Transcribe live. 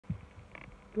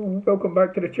Welcome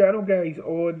back to the channel, guys.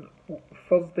 On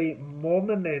Thursday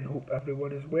morning, then hope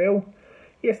everyone is well.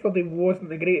 Yesterday wasn't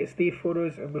the greatest day for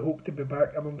us, and we hope to be back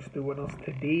amongst the winners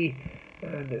today.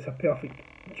 And it's a perfect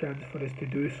chance for us to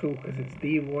do so because it's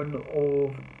day one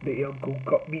of the Ayr Gold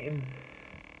Cup meeting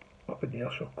up in the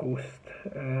Ayrshire Coast,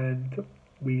 and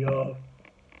we are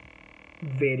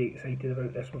very excited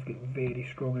about this. We've got very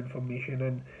strong information,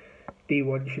 and day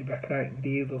one should be a cracking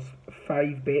day. There's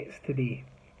 5 bets today,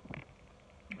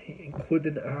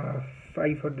 including a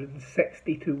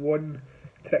 560 to 1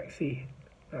 Trixie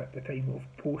at the time of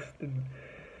posting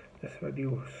this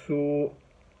video, so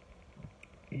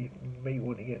you might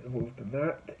want to get involved in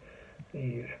that.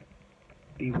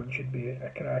 Day 1 should be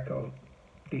a cracker,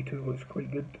 day 2 looks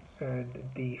quite good, and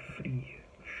day 3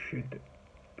 should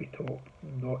be top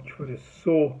notch for us.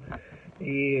 So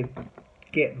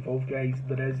get involved, guys.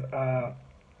 There is a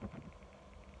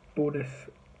bonus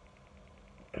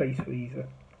price for these, a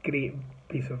great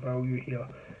piece of value here.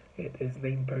 It is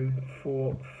 £9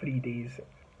 for 3 days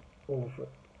of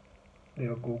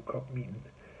their Gold Cup meeting.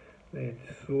 Then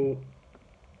so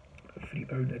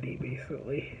 £3 a day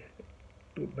basically.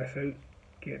 Don't miss out,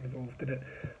 get involved in it.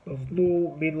 There's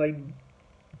no mainline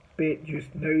bet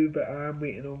just now, but I am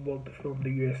waiting on word from the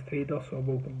US trader, so I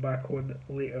will come back on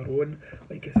later on.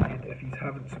 Like I said, if you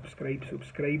haven't subscribed,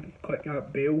 subscribe, click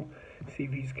that bell, see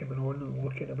if he's coming on and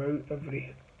looking about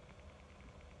every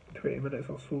 20 minutes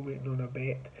or so, waiting on a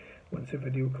bet. Once a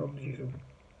video comes, you'll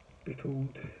be told.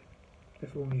 As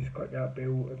long as you click that bell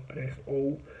and press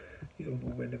all, you'll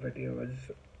know when the video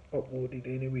is uploaded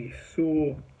anyway.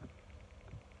 So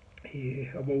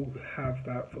I will have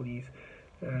that for you,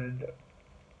 and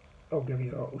I'll give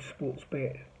you a little sports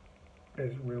bet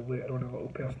as well later on, a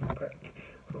little personal pick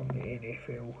from the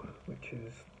NFL, which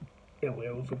is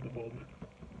LLs of the world.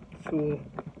 So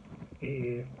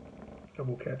I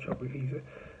will catch up with you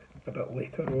a bit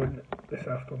later on this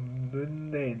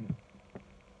afternoon then.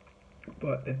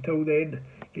 But until then,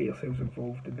 get yourselves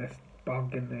involved in this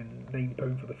bargain, and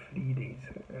 £9 for the 3 days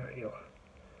here.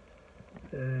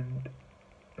 And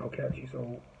I'll catch you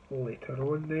all later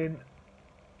on then.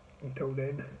 Until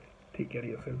then, take care of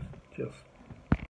yourselves. Cheers.